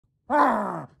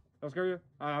Ah! Did I scare you?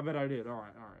 I bet I did. All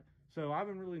right. So I've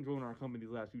been really enjoying our company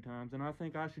the last few times, and I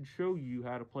think I should show you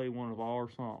how to play one of our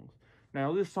songs.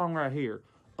 Now, this song right here,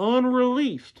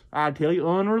 unreleased. I tell you,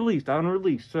 unreleased.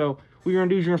 So what you're going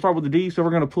to do is you're going to start with the D, so we're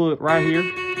going to put right here.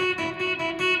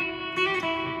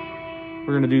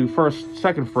 We're going to do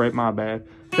second fret, my bad.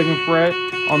 Second fret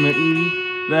on the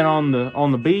E, then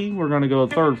on the B, we're going to go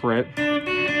third fret.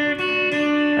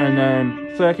 And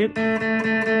then second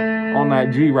on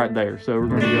that G right there. So we're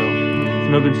going to go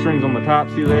some open strings on the top,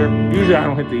 see there? Usually I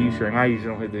don't hit the E string. I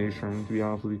usually don't hit the E string, to be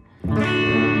honest with you.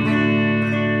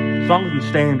 Song's in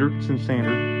standard, it's in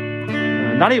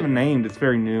standard. Not even named, it's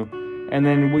very new. And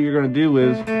then what you're going to do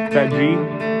is that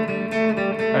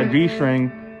G string,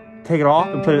 take it off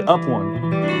and put it up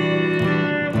one.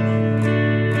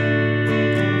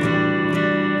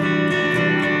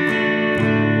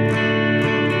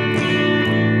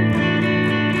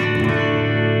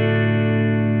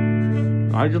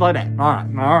 Just like that.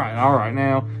 All right.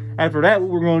 Now, after that, what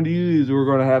we're going to do is we're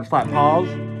going to have slight pause,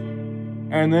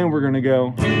 and then we're going to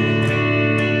go.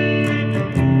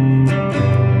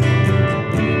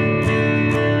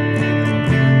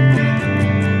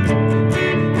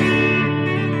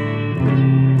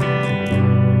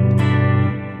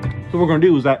 So what we're going to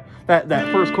do is that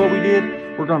first chord we did,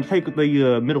 we're going to take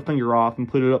the middle finger off and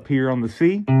put it up here on the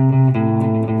C.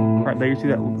 Right there, you see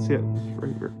that? See it?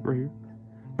 Right here.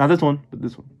 Not this one, but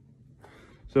this one.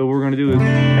 So what we're going to do is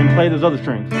and play those other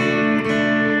strings.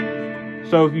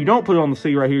 So if you don't put it on the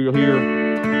C right here, you'll hear,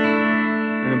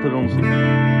 and then put it on the C,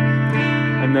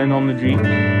 and then on the G.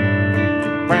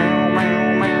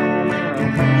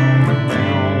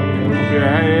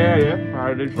 Yeah. All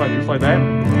right, just like that.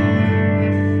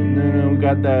 And then we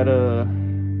got that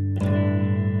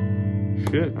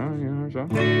shit. Oh yeah, so.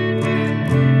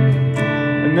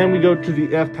 And then we go to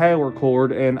the F power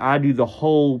chord, and I do the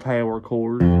whole power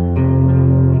chord.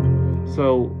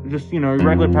 So just,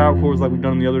 regular power chords like we've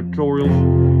done in the other tutorials.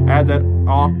 Add that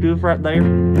octave right there.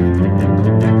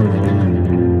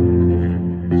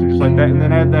 So just like that, and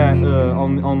then add that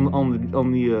on the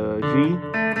G.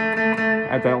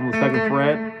 Add that on the second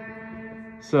fret.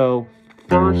 So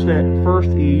first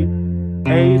E,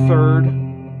 A third,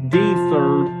 D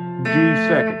third, G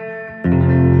second.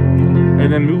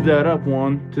 And then move that up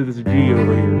one to this G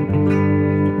over here.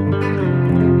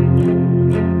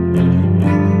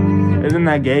 And then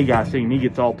that gay guy singing, he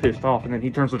gets all pissed off, and then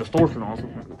he turns the distortion on. So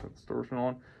I'm gonna put the distortion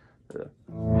on.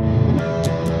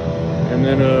 And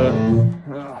then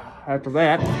after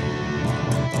that,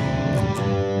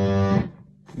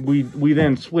 we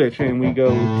then switch and we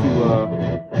go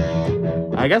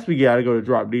to I guess we gotta go to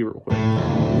drop D real quick.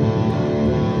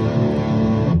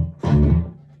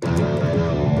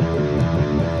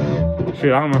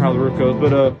 Shit, I don't know how the riff goes,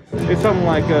 but it's something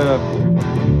like so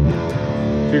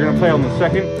you're gonna play on the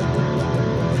second.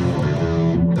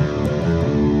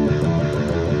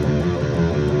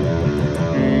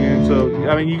 And so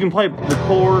you can play the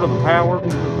chord of the power,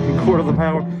 You can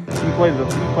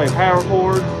play power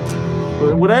chords,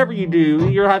 but whatever you do,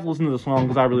 you'll have to listen to the song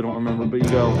because I really don't remember. But you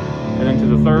go and then to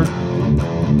the third,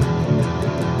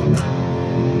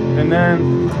 and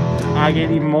then I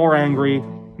get even more angry.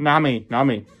 Not me.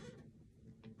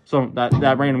 So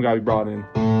that random guy we brought in.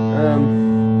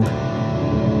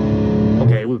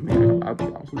 Okay, it was me. I'll be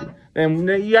honest with you. And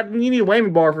you need a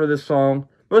whammy bar for this song.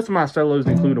 Most of my solos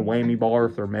include a whammy bar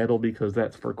if they're metal because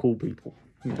that's for cool people.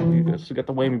 You just got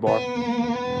the whammy bar.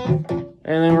 And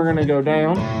then we're gonna go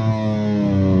down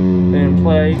and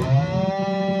play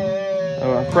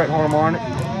fret harmonic.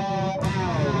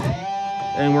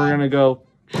 And we're gonna go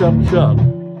chug. See what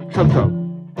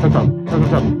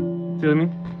I mean?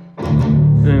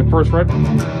 And then the first fret.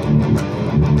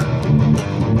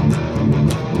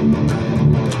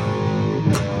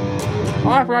 Oh,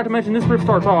 I forgot to mention this riff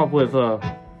starts off with one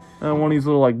of these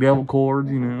little like devil chords,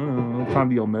 trying to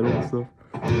be all metal and stuff.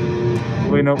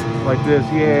 Wait, no, like this,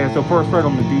 yeah. So first fret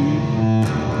on the D.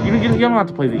 You don't have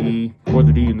to play the E or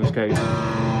the D in this case.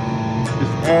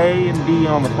 Just A and D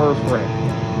on the first fret.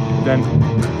 Then.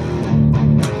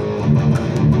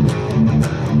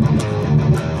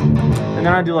 And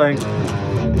then I do like.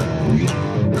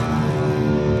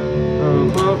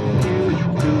 Fuck you,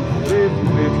 stupid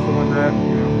bitch, something like that.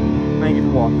 Thank you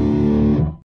for watching.